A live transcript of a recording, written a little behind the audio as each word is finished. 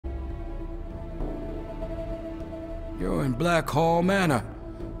You're in Black Hall Manor.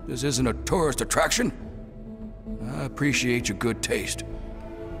 This isn't a tourist attraction. I appreciate your good taste.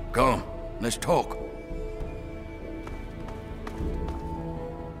 Come, let's talk.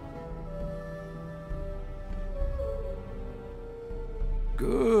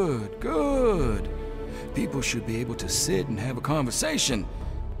 Good, good. People should be able to sit and have a conversation,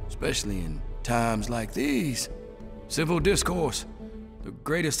 especially in times like these. Civil discourse, the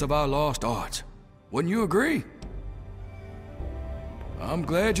greatest of our lost arts. Wouldn't you agree? I'm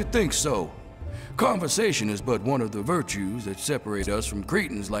glad you think so. Conversation is but one of the virtues that separate us from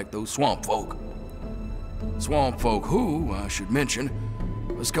cretins like those swamp folk. Swamp folk who, I should mention,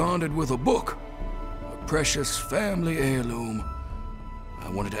 absconded with a book, a precious family heirloom. I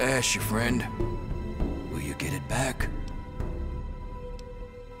wanted to ask you, friend, will you get it back?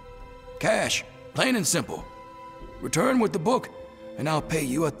 Cash, plain and simple. Return with the book, and I'll pay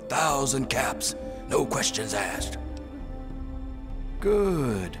you 1,000 caps, no questions asked.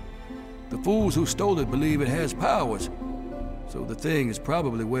 Good. The fools who stole it believe it has powers, so the thing is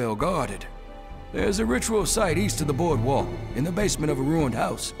probably well guarded. There's a ritual site east of the boardwalk, in the basement of a ruined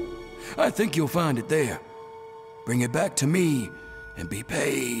house. I think you'll find it there. Bring it back to me, and be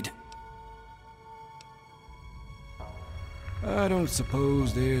paid. I don't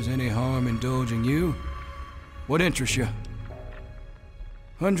suppose there's any harm indulging you. What interests you?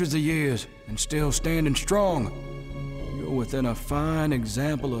 Hundreds of years, and still standing strong. You're within a fine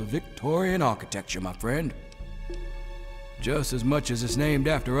example of Victorian architecture, my friend. Just as much as it's named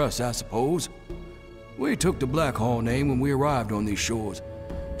after us, I suppose. We took the Black Hall name when we arrived on these shores,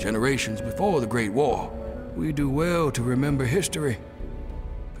 generations before the Great War. We do well to remember history,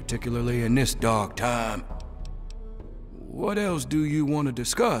 particularly in this dark time. What else do you want to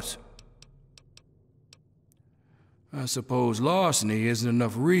discuss? I suppose larceny isn't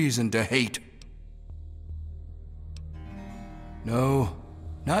enough reason to hate. No,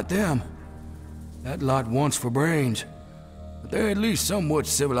 not them. That lot wants for brains, but they're at least somewhat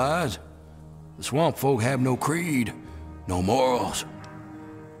civilized. The swamp folk have no creed, no morals.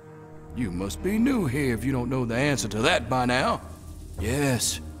 You must be new here if you don't know the answer to that by now.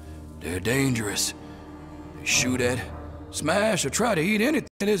 Yes, they're dangerous. They shoot at, smash, or try to eat anything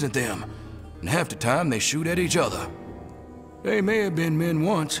that isn't them. And half the time they shoot at each other. They may have been men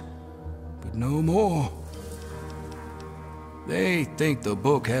once, but no more. They think the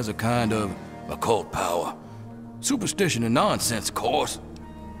book has a kind of occult power. Superstition and nonsense, of course.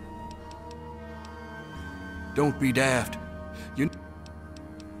 Don't be daft.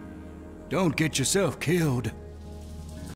 Don't get yourself killed.